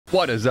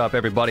What is up,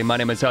 everybody? My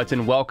name is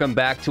Hudson. Welcome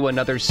back to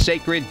another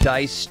Sacred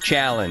Dice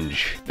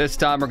Challenge. This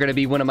time we're going to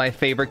be one of my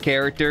favorite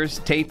characters,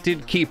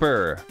 Tainted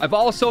Keeper. I've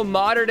also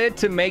modded it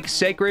to make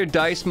Sacred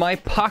Dice my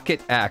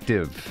pocket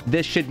active.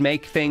 This should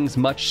make things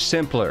much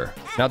simpler.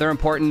 Another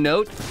important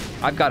note,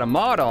 I've got a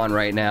mod on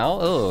right now.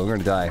 Oh, we're going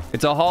to die.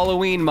 It's a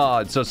Halloween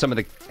mod, so some of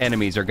the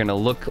enemies are going to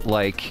look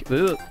like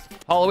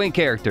Halloween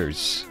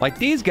characters. Like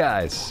these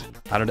guys.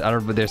 I don't know,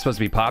 but they're supposed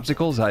to be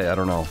popsicles? I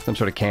don't know. Some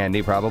sort of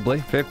candy, probably.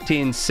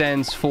 15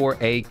 cents for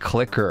a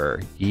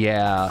clicker.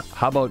 Yeah,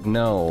 how about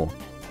no?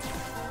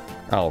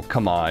 Oh,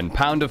 come on.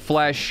 Pound of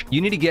flesh.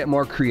 You need to get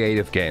more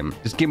creative, game.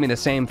 Just give me the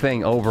same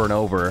thing over and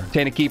over.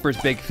 Tainted Keeper's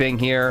big thing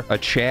here. A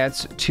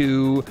chance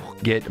to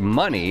get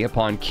money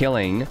upon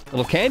killing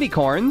little candy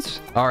corns.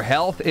 Our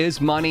health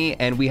is money,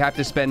 and we have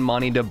to spend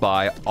money to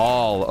buy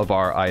all of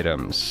our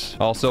items.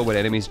 Also, when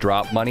enemies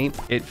drop money,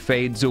 it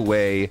fades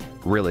away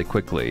really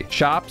quickly.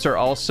 Shops are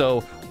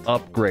also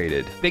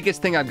upgraded.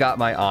 Biggest thing I've got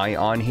my eye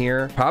on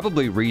here,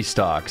 probably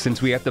restock. Since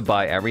we have to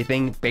buy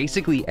everything,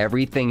 basically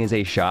everything is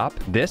a shop.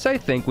 This, I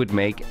think, would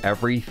make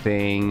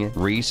everything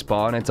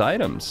respawn its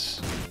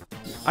items.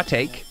 I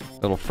take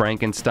little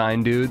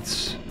Frankenstein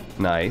dudes.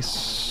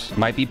 Nice.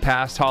 Might be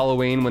past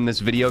Halloween when this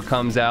video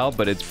comes out,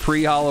 but it's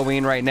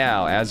pre-Halloween right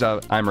now as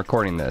I'm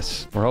recording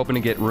this. We're hoping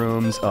to get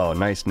rooms. Oh,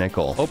 nice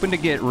nickel. Hoping to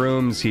get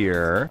rooms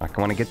here. I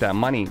want to get that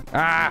money.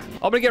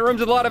 Hoping to get rooms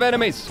with a lot of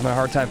enemies. I'm having a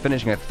hard time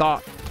finishing a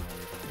thought.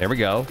 There we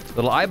go.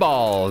 Little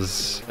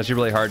eyeballs. Actually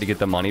really hard to get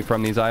the money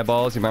from these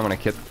eyeballs. You might want to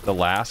hit the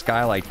last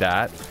guy like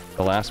that.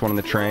 The last one on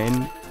the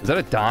train. Is that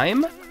a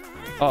dime?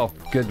 Oh,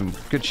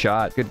 good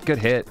shot. Good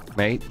hit,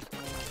 mate.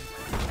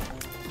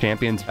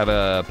 Champions have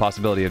a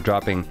possibility of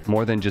dropping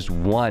more than just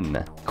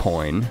one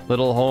coin.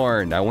 Little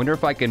horn. I wonder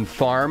if I can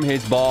farm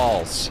his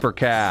balls for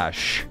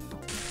cash.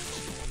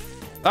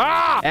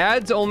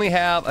 Ads only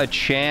have a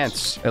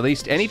chance. At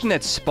least anything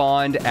that's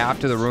spawned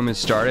after the room is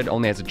started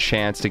only has a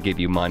chance to give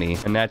you money.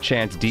 And that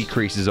chance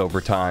decreases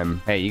over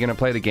time. Hey, you gonna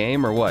play the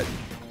game or what?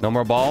 No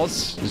more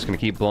balls? Just gonna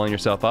keep blowing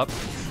yourself up?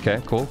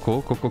 Okay, cool.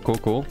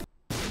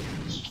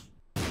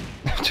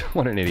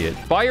 What an idiot.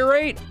 Fire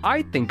rate?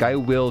 I think I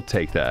will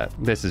take that.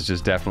 This is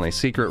just definitely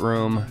secret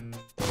room.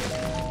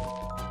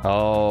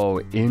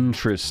 Oh,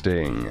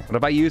 interesting. What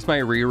if I use my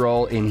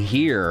reroll in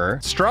here?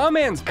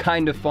 Strawman's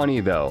kind of funny,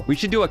 though. We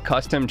should do a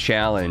custom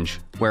challenge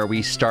where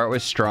we start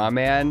with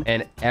Strawman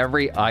and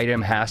every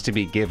item has to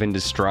be given to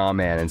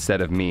Strawman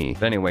instead of me.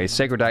 But anyway,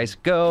 Sacred Dice,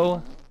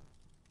 go.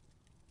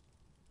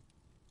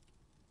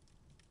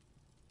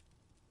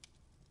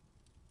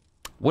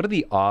 What are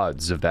the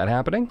odds of that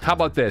happening? How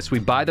about this? We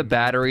buy the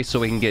battery so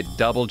we can get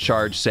double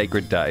charged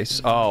Sacred Dice.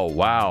 Oh,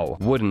 wow.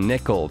 Wooden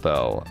nickel,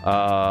 though.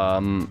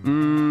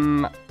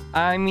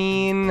 I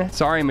mean,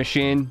 sorry,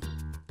 machine.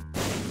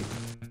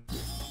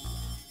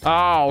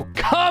 Oh,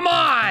 come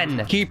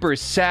on! Keeper's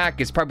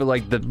sack is probably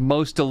like the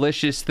most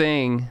delicious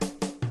thing.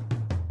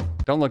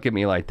 Don't look at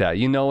me like that.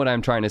 You know what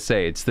I'm trying to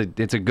say. It's a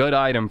good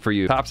item for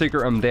you. Top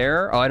secret room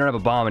there. Oh, I don't have a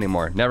bomb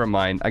anymore. Never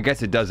mind. I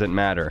guess it doesn't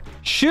matter.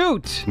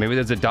 Shoot! Maybe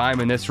there's a dime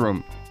in this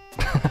room.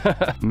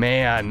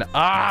 Man,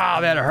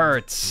 that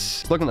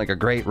hurts. Looking like a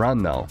great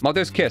run, though.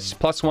 Mother's Kiss,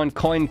 +1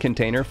 coin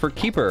container for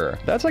Keeper.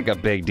 That's like a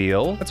big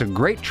deal. That's a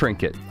great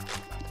trinket.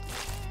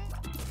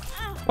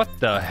 What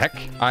the heck?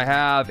 I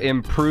have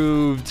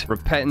improved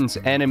repentance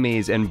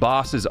enemies and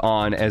bosses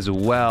on as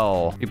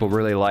well. People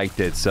really liked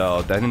it, so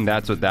I think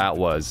that's what that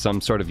was.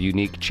 Some sort of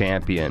unique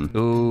champion.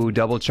 Ooh,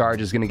 double charge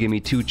is gonna give me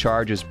 2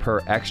 charges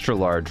per extra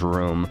large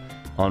room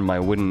on my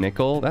wooden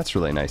nickel. That's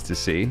really nice to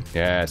see.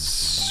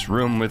 Yes,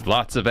 room with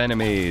lots of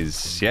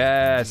enemies.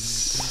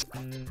 Yes.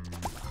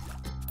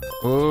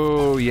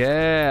 Oh,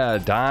 yeah,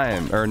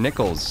 dime, or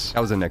nickels.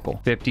 That was a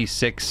nickel.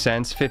 56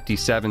 cents,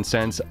 57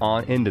 cents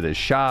on into the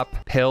shop.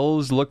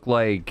 Pills look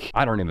like,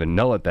 I don't even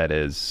know what that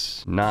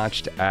is.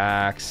 Notched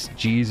axe,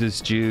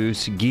 Jesus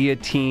juice,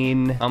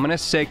 guillotine. I'm gonna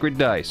Sacred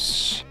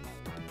Dice.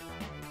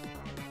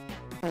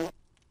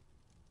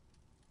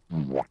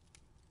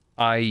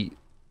 I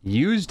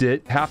used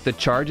it. Half the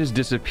charges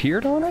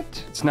disappeared on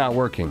it. It's not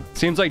working.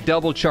 Seems like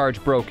double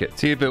charge broke it.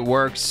 See if it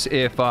works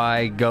if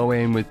I go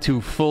in with 2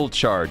 full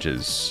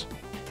charges.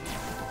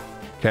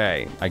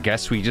 Okay, I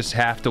guess we just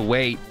have to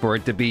wait for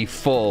it to be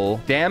full.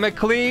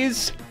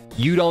 Damocles,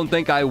 you don't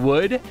think I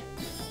would?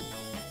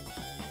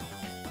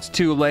 It's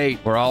too late.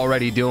 We're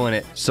already doing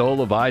it.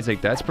 Soul of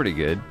Isaac, that's pretty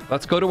good.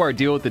 Let's go to our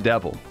deal with the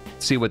devil.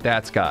 See what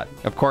that's got.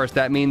 Of course,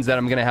 that means that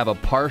I'm gonna have a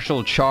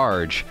partial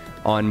charge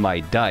on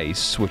my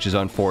dice, which is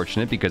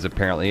unfortunate because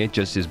apparently it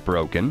just is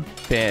broken.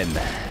 Pin.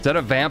 Is that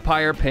a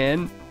vampire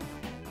pin?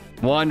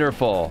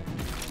 Wonderful.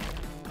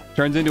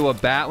 Turns into a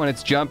bat when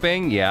it's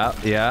jumping. Yeah,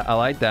 I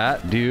like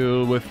that.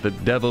 Deal with the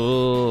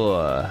devil.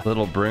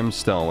 Little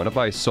brimstone. What if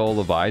I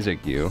Soul of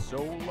Isaac you?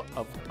 Soul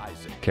of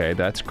Isaac. Okay,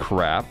 that's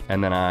crap.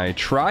 And then I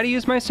try to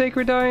use my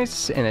Sacred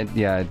Dice, and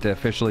it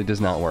officially does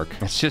not work.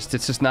 It's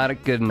just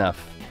not good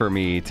enough for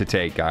me to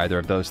take either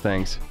of those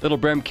things. Little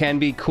Brim can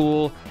be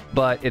cool,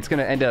 but it's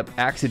gonna end up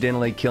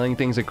accidentally killing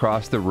things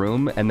across the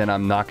room, and then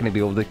I'm not gonna be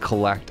able to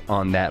collect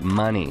on that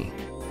money.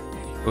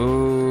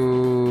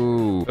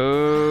 Ooh.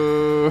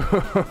 Ooh.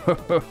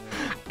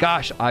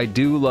 Gosh, I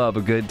do love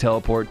a good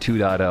Teleport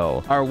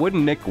 2.0. Our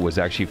wooden nickel was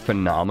actually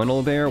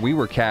phenomenal there. We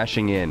were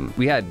cashing in.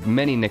 We had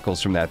many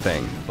nickels from that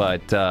thing,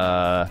 but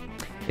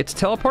it's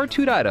Teleport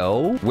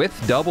 2.0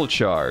 with double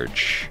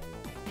charge.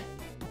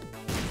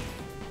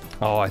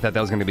 Oh, I thought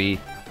that was going to be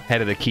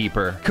head of the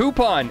keeper.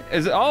 Coupon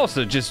is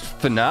also just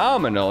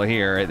phenomenal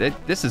here.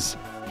 This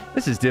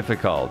is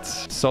difficult.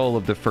 Soul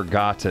of the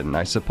Forgotten.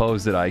 I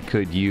suppose that I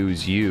could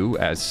use you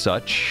as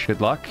such.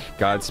 Good luck.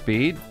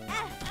 Godspeed.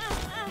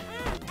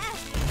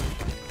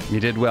 You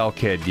did well,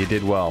 kid. You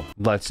did well.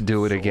 Let's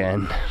do it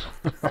again.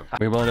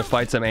 We willing to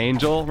fight some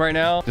angel right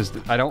now? Just,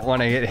 I don't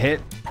want to get hit.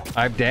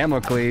 I have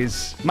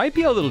Damocles. Might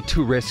be a little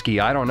too risky.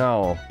 I don't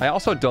know. I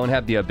also don't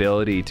have the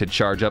ability to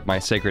charge up my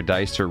sacred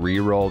dice to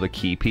re-roll the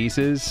key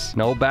pieces.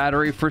 No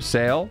battery for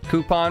sale.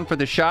 Coupon for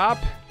the shop.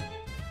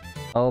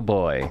 Oh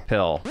boy.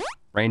 Pill.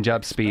 Range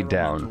up, speed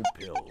down.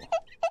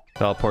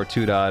 Teleport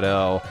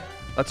 2.0.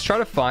 Let's try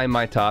to find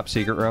my top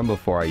secret room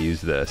before I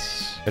use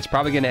this. It's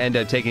probably going to end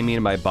up taking me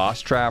to my boss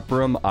trap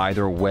room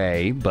either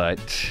way, but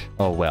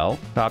oh well.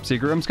 Top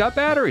secret room's got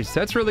batteries.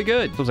 That's really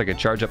good. Feels like I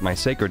charge up my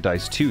sacred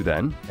dice too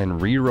then.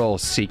 And reroll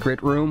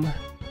secret room.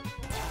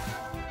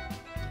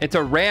 It's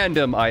a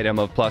random item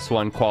of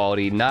 +1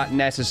 quality, not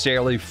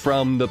necessarily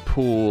from the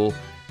pool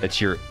that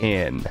you're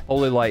in.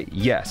 Holy Light,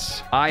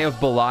 yes. Eye of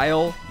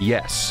Belial,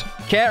 yes.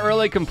 Can't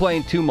really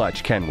complain too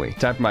much, can we?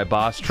 Time for my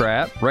boss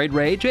trap. Raid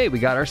Rage, hey, we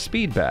got our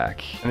speed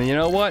back. And you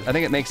know what? I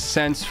think it makes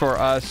sense for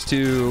us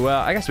to,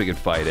 I guess we could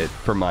fight it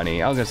for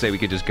money. I was gonna say we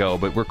could just go,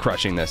 but we're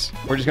crushing this.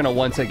 We're just gonna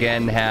once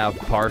again have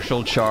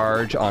partial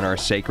charge on our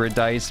sacred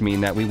dice, meaning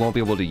that we won't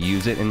be able to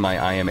use it in my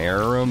I am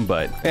error room,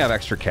 but we have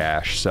extra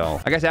cash, so.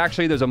 I guess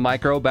actually there's a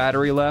micro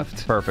battery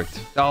left. Perfect.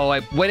 Oh,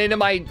 I went into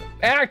my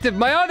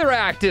other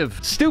active.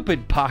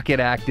 Stupid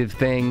pocket active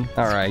thing.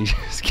 All right,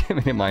 just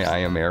give me my I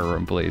am error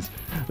room, please.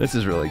 This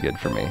is really good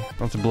for me.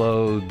 Let's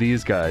blow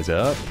these guys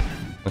up.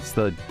 What's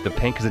the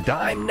pink is a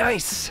dime?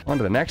 Nice. On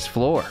to the next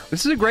floor.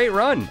 This is a great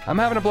run. I'm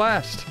having a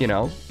blast. You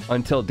know,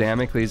 until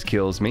Damocles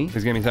kills me.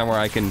 There's gonna be somewhere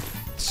I can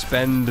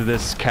spend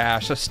this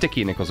cash. The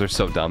sticky nickels are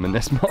so dumb in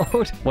this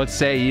mode. What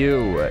say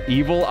you?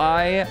 Evil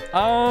Eye?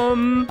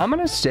 I'm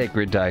gonna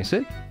sacred dice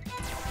it.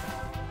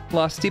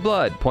 Lusty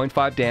Blood.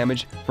 0.5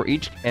 damage for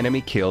each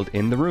enemy killed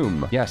in the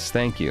room. Yes,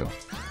 thank you.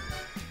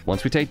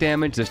 Once we take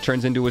damage, this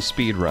turns into a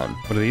speed run.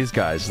 What are these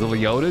guys? Little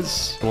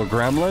Yodas? Little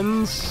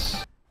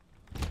gremlins?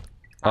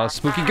 Oh,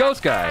 spooky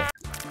ghost guy.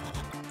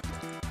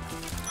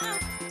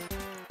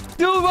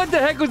 Dude, what the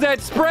heck was that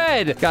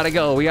spread? Gotta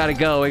go, we gotta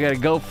go. We gotta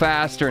go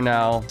faster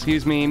now.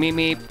 Excuse me,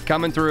 meep,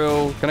 coming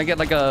through. Can I get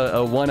like a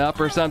 1-up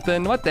or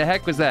something? What the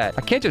heck was that?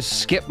 I can't just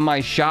skip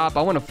my shop.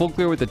 I want to full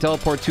clear with the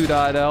Teleport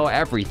 2.0.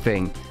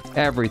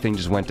 Everything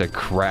just went to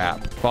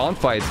crap. Fallen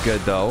Fight's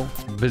good though.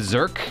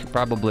 Berserk,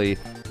 probably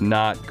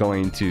not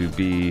going to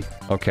be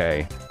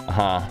okay.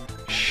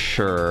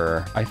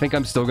 Sure. I think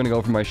I'm still gonna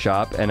go for my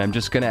shop, and I'm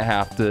just gonna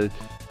have to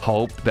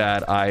hope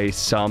that I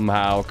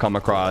somehow come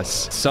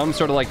across some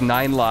sort of like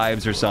 9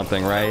 lives or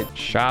something, right?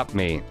 Shop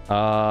me.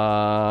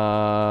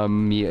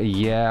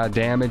 Yeah,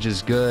 damage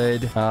is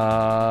good.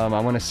 I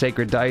want a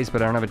sacred dice,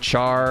 but I don't have a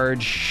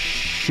charge.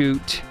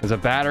 Shoot. There's a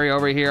battery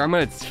over here.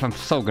 I'm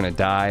so gonna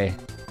die.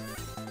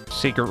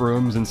 Secret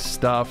rooms and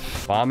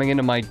stuff. Bombing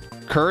into my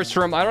curse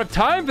room. I don't have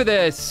time for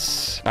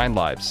this. 9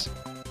 lives.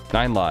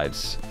 9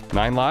 lives.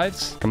 9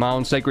 lives? Come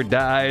on, sacred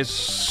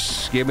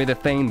dice. Give me the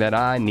thing that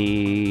I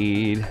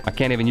need. I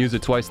can't even use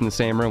it twice in the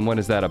same room. What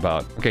is that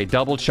about? Okay,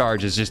 double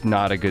charge is just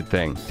not a good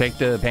thing. Take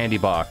the pandy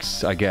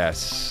box, I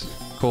guess.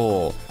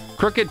 Cool.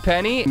 Crooked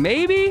Penny?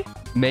 Maybe?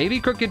 Maybe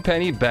Crooked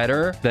Penny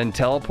better than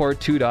Teleport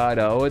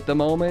 2.0 at the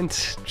moment?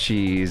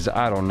 Jeez,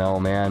 I don't know,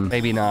 man.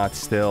 Maybe not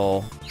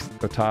still.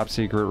 The top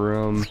secret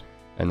room.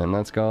 And then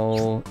let's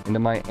go into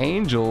my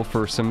angel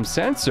for some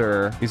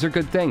sensor. These are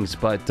good things,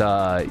 but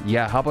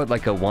yeah, how about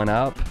like a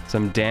 1-up?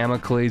 Some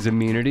Damocles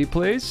immunity,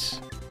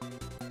 please.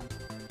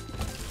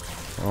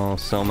 Oh,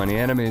 so many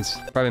enemies.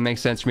 Probably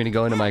makes sense for me to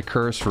go into my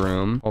curse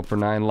room. Hope for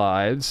 9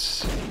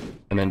 lives.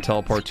 And then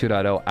Teleport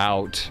 2.0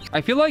 out.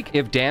 I feel like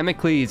if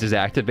Damocles is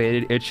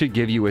activated, it should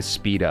give you a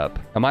speed up.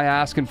 Am I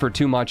asking for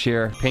too much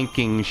here?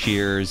 Pinking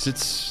shears.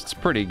 It's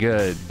pretty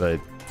good, but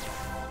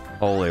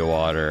holy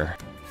water.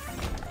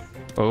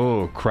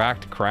 Oh,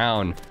 cracked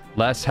crown.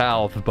 Less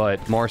health,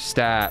 but more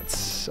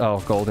stats.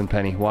 Oh, golden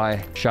penny.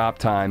 Why? Shop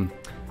time.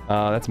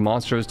 That's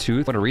Monstrous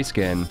Tooth. What a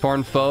reskin.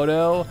 Torn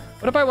photo.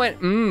 What if I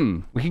went,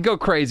 We can go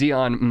crazy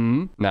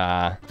on,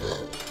 Nah.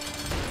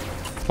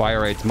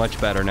 Fire rate's much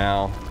better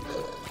now.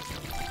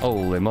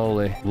 Holy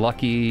moly.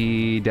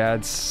 Lucky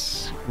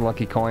dad's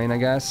lucky coin, I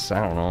guess.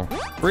 I don't know.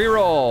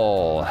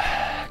 Reroll.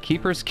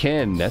 Keeper's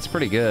Kin. That's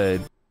pretty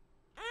good.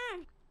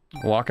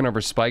 Walking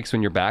over spikes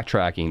when you're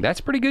backtracking. That's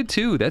pretty good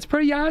too. That's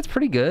pretty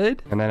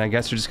good. And then I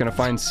guess you're just gonna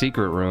find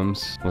secret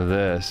rooms with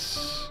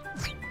this.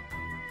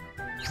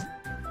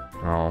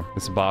 Oh,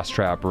 it's a boss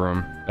trap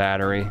room.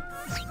 Battery.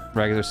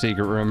 Regular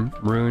secret room.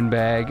 Rune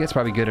bag. It's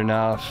probably good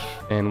enough.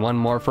 And one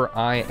more for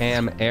I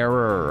am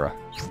error.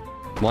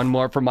 One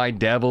more for my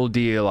devil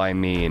deal, I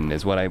mean,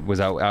 is what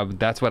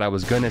that's what I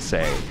was gonna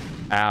say.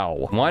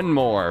 Ow. One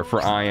more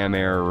for I am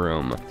air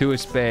room. 2 of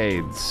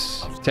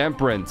spades.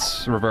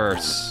 Temperance,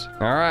 reverse.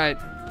 All right.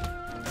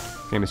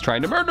 Game is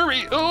trying to murder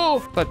me.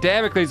 Oh, but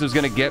Damocles was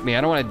gonna get me.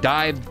 I don't want to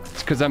die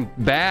because I'm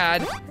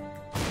bad.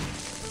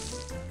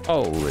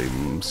 Holy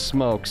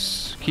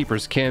smokes.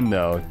 Keeper's kin,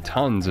 though.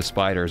 Tons of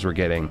spiders we're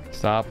getting.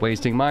 Stop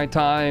wasting my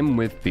time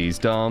with these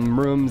dumb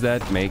rooms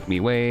that make me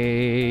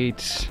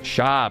wait.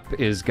 Shop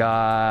is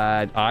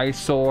got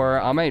eyesore.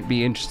 I might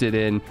be interested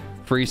in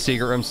free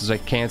secret rooms since I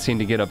can't seem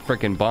to get a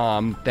freaking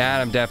bomb. That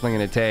I'm definitely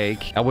going to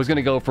take. I was going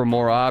to go for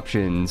more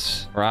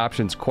options. Or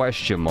options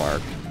question mark.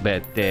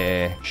 But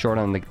short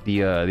on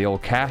the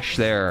old cash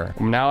there.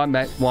 Now I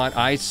might want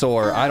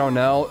eyesore. I don't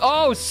know.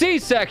 Oh,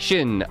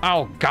 C-section.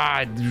 Oh,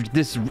 God.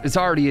 This is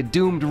already a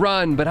doomed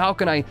run. But how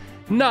can I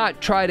not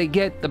try to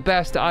get the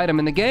best item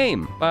in the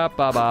game? Bop,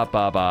 bop, bop,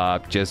 bop,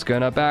 bop. Just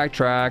gonna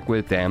backtrack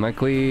with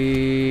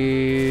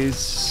Damocles.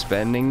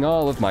 Spending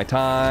all of my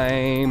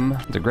time.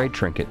 It's a great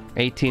trinket.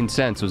 18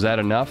 cents. Was that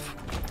enough?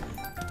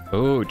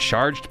 Ooh,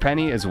 charged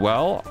penny as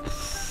well.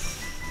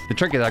 The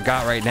trinket I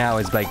got right now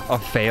is like a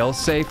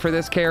fail-safe for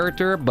this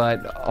character,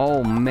 but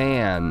oh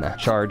man.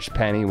 Charged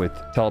penny with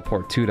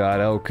teleport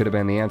 2.0 could have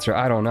been the answer.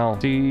 I don't know.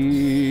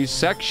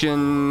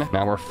 C-section.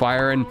 Now we're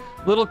firing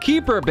little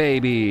keeper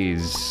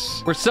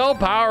babies. We're so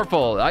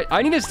powerful.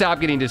 I need to stop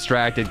getting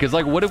distracted because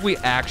like what if we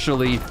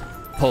actually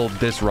pulled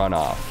this run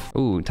off?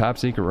 Ooh, top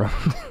secret room.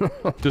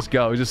 Just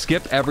go. Just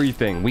skip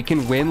everything. We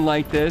can win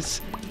like this.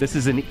 This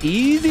is an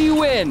easy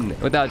win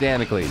without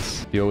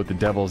Damocles. Deal with the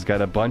Devil's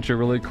got a bunch of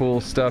really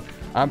cool stuff.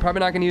 I'm probably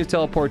not going to use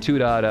Teleport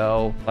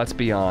 2.0. Let's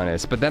be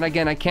honest. But then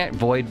again, I can't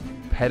void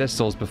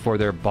pedestals before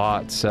they're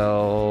bought.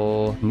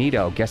 So,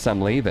 neato. Guess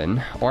I'm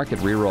leaving. Or I could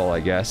reroll,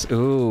 I guess.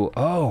 Ooh.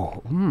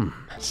 Oh.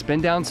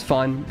 Spin down's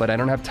fun, but I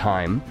don't have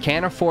time.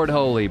 Can't afford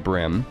Holy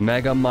Brim.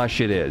 Mega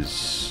Mush it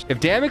is. If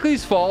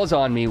Damocles falls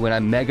on me when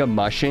I'm Mega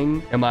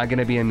Mushing, am I going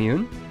to be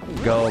immune?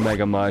 Go,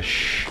 Mega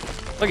Mush.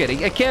 Look at it.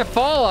 It can't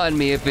fall on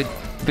me if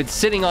it's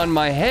sitting on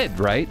my head,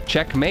 right?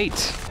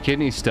 Checkmate.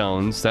 Kidney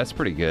stones. That's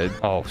pretty good.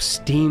 Oh,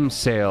 Steam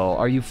sale.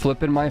 Are you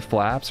flipping my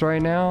flaps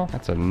right now?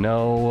 That's a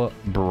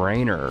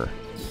no-brainer.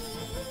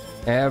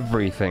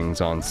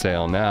 Everything's on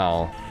sale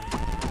now.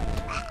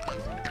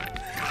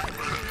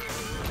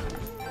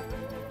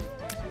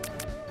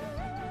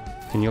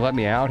 Can you let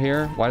me out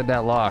here? Why did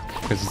that lock?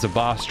 Because it's a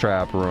boss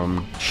trap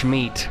room.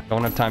 Schmeat.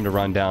 Don't have time to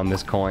run down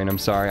this coin. I'm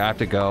sorry. I have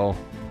to go.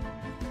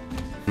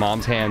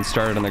 Mom's hand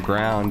started on the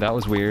ground. That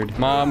was weird.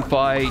 Mom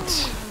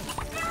fight.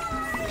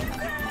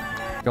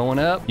 Going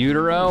up.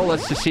 Utero.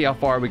 Let's just see how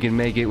far we can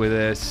make it with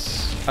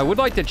this. I would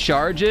like to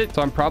charge it,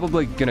 so I'm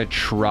probably gonna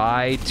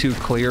try to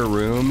clear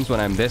rooms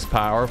when I'm this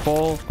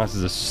powerful. This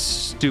is a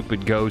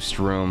stupid ghost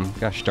room.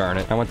 Gosh darn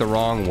it. I went the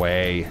wrong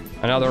way.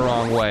 Another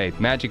wrong way.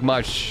 Magic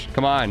Mush.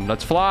 Come on,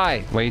 let's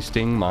fly.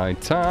 Wasting my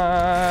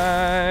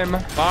time.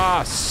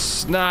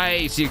 Boss.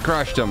 Nice. You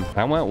crushed him.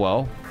 That went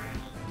well.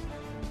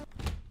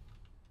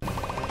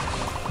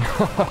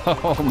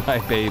 Oh, my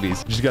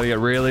babies. Just gotta get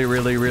really,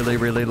 really, really,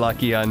 really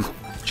lucky on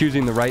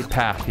choosing the right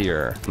path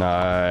here.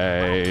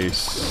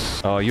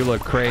 Nice. Oh, you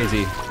look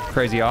crazy.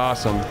 Crazy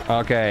awesome.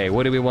 Okay,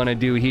 what do we want to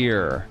do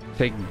here?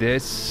 Take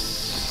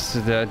this.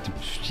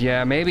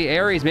 Yeah, maybe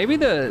Ares. Maybe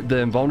the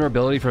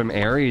invulnerability from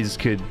Ares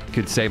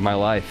could save my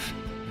life.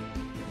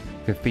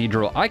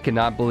 Cathedral. I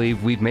cannot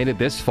believe we've made it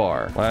this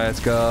far. Let's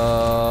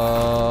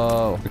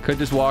go. We could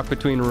just walk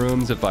between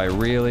rooms if I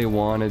really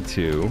wanted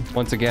to.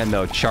 Once again,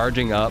 though,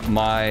 charging up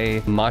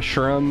my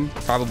mushroom,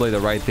 probably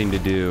the right thing to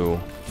do.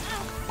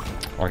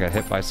 Or I got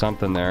hit by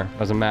something there.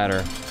 Doesn't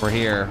matter. We're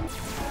here.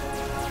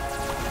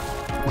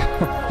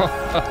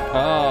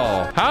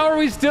 Oh, how are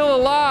we still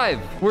alive?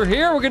 We're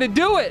here. We're gonna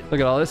do it. Look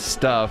at all this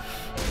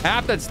stuff.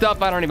 Half that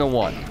stuff I don't even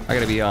want. I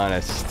gotta be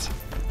honest.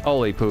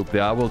 Holy poop.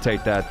 Yeah, I will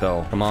take that,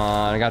 though. Come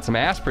on. I got some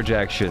ass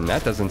projection.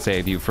 That doesn't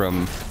save you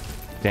from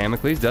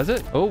Damocles, does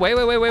it? Oh,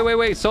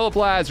 wait. Soul of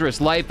Lazarus.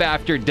 Life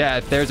after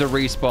death. There's a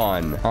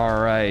respawn.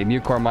 All right.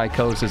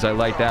 Mucormycosis. I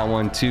like that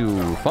one,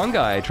 too.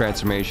 Fungi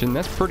transformation.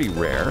 That's pretty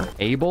rare.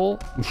 Abel.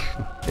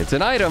 It's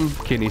an item.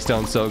 Kidney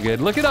stone's so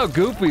good. Look at how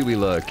goofy we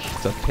look.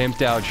 It's a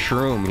pimped out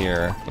shroom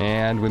here.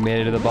 And we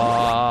made it to the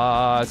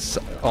boss.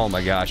 Oh,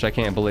 my gosh. I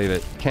can't believe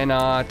it.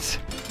 Cannot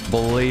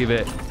believe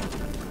it.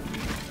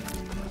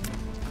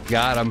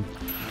 Got him.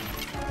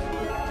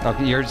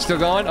 Okay, you're still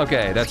going?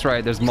 Okay, that's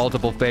right. There's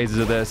multiple phases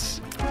of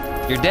this.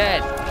 You're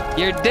dead.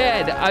 You're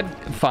dead. I'm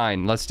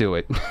fine. Let's do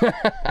it.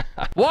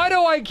 Why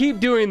do I keep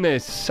doing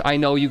this? I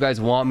know you guys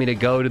want me to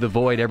go to the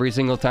void every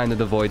single time that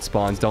the void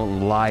spawns.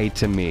 Don't lie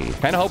to me.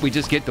 Kind of hope we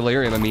just get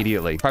delirium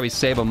immediately. Probably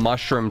save a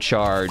mushroom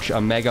charge,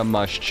 a mega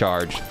mush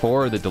charge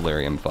for the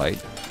delirium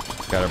fight.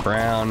 Got a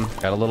brown.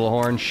 Got a little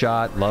horn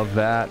shot. Love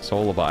that.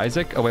 Soul of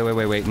Isaac. Oh,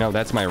 wait. No,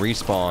 that's my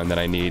respawn that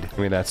I need. Give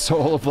me that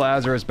Soul of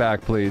Lazarus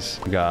back, please.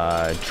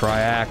 Got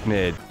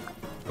Triachnid.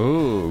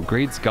 Ooh,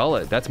 Greed's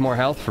Gullet. That's more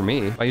health for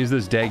me. If I use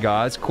this Day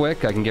Gods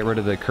quick, I can get rid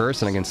of the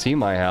curse and I can see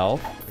my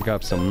health. Pick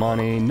up some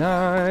money.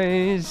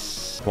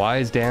 Nice. Why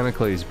is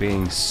Damocles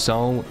being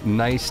so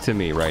nice to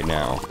me right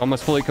now?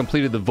 Almost fully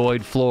completed the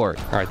void floor.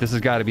 All right, this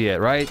has got to be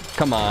it, right?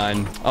 Come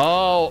on.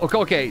 Oh,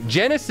 okay.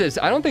 Genesis.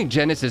 I don't think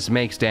Genesis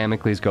makes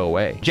Damocles go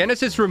away.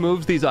 Genesis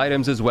removes these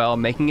items as well,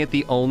 making it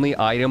the only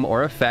item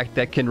or effect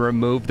that can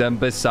remove them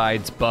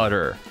besides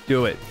butter.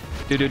 Do it.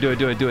 Do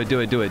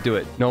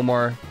it. No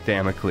more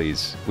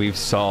Damocles. We've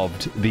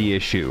solved the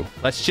issue.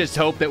 Let's just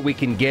hope that we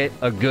can get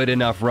a good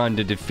enough run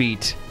to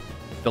defeat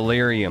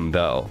Delirium,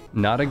 though.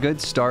 Not a good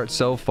start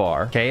so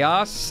far.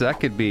 Chaos, that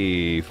could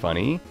be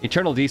funny.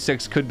 Eternal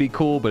D6 could be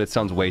cool, but it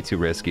sounds way too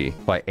risky.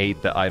 If I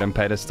ate the item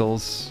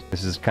pedestals,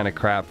 this is kind of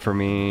crap for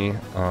me.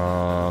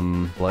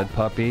 Blood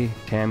Puppy,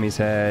 Tammy's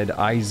Head,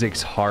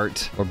 Isaac's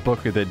Heart, or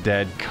Book of the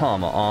Dead.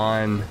 Come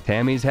on.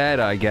 Tammy's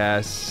Head, I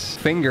guess.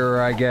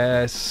 Finger, I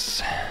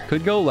guess.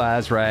 Could go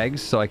Lazrags,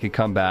 so I could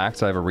come back,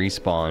 so I have a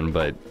respawn,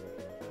 but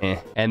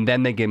and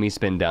then they give me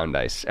spin down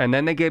dice. And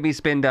then they give me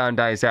spin down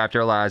dice after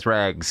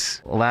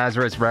Lazrags.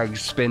 Lazarus Regs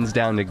spins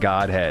down to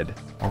Godhead.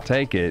 I'll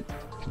take it.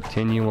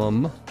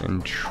 Continuum.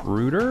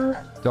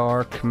 Intruder.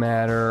 Dark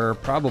Matter.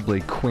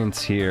 Probably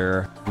Quince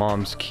here.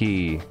 Mom's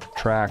Key.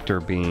 Tractor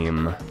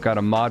Beam. Got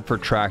a mod for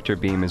Tractor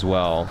Beam as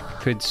well.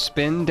 Could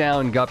spin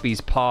down Guppy's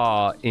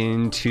Paw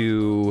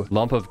into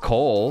Lump of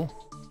Coal.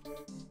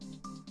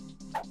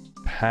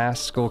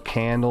 Pascal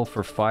Candle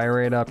for fire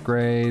rate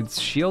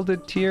upgrades.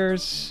 Shielded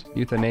Tears.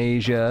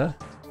 Euthanasia.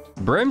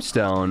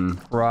 Brimstone.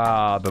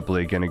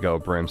 Probably gonna go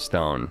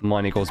Brimstone.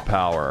 1 equals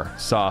power.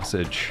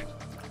 Sausage.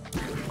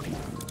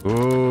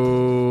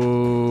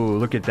 Ooh,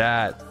 look at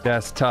that.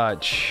 Death's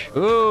Touch.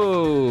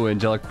 Ooh,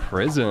 Angelic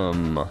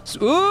Prism.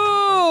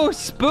 Ooh,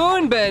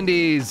 Spoon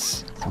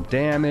Bendies. Some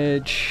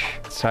damage.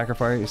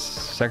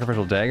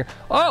 Sacrificial Dagger.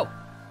 Oh!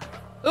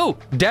 Ooh,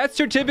 Death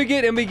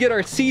Certificate, and we get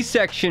our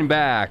C-section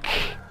back.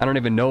 I don't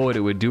even know what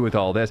it would do with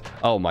all this.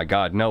 Oh my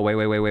god, no, wait.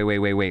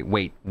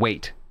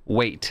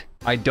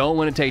 I don't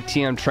want to take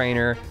TM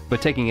Trainer,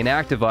 but taking an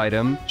active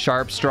item,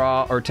 Sharp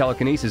Straw or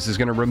Telekinesis, is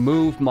going to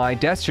remove my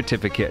Death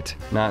Certificate.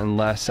 Not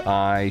unless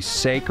I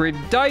Sacred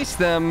Dice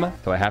them.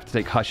 So I have to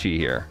take Hushy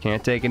here.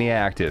 Can't take any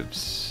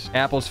actives.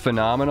 Apple's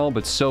phenomenal,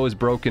 but so is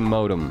Broken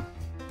Modem.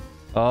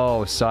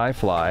 Oh,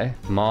 Sci-Fly.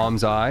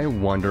 Mom's Eye.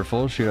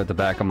 Wonderful. Shoot at the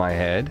back of my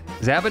head.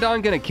 Is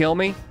Abaddon gonna kill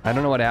me? I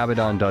don't know what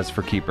Abaddon does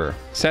for Keeper.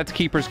 Sets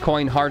Keeper's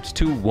coin hearts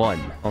to 1.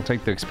 I'll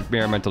take the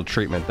experimental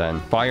treatment then.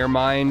 Fire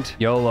Mind.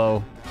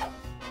 YOLO.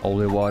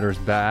 Holy Water's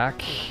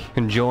back.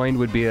 Conjoined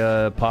would be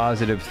a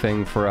positive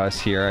thing for us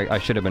here. I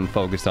should have been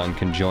focused on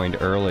Conjoined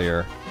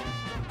earlier.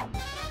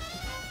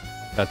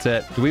 That's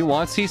it. Do we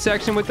want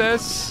C-section with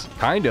this?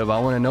 Kind of. I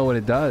want to know what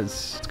it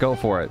does. Let's go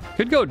for it.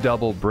 Could go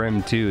double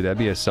Brim too. That'd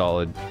be a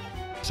solid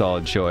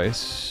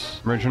choice.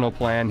 Original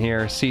plan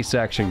here.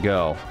 C-section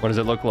go. What does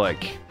it look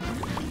like?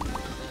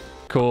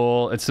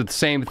 Cool. It's the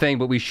same thing,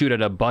 but we shoot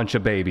at a bunch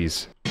of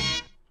babies.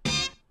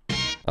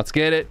 Let's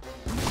get it.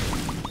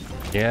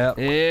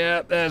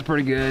 Yeah, that's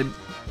pretty good.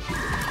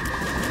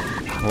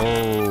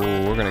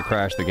 Whoa, we're gonna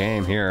crash the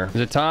game here.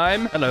 Is it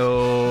time?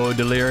 Hello,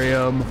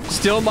 Delirium.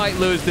 Still might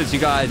lose this, you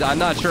guys. I'm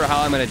not sure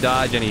how I'm gonna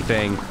dodge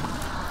anything.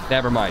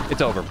 Never mind,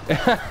 it's over.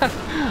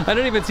 I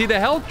didn't even see the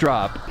health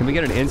drop. Can we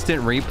get an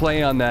instant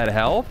replay on that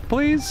health,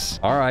 please?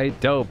 All right,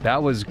 dope.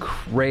 That was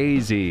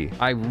crazy.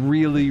 I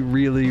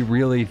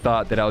really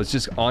thought that I was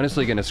just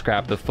honestly gonna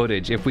scrap the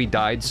footage. If we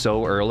died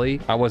so early,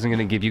 I wasn't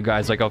gonna give you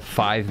guys like a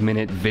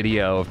 5-minute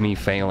video of me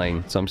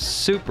failing. So I'm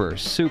super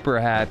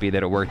happy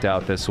that it worked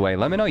out this way.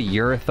 Let me know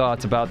your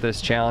thoughts about this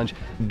challenge.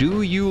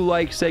 Do you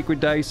like Sacred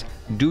Dice?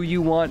 Do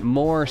you want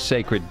more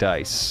Sacred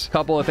Dice? A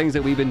couple of things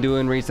that we've been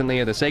doing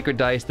recently are the Sacred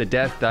Dice, the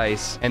Death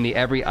Dice, and the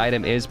every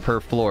item is per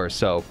floor.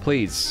 So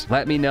please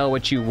let me know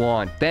what you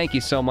want. Thank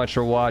you so much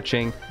for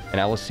watching, and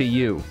I will see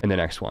you in the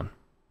next one.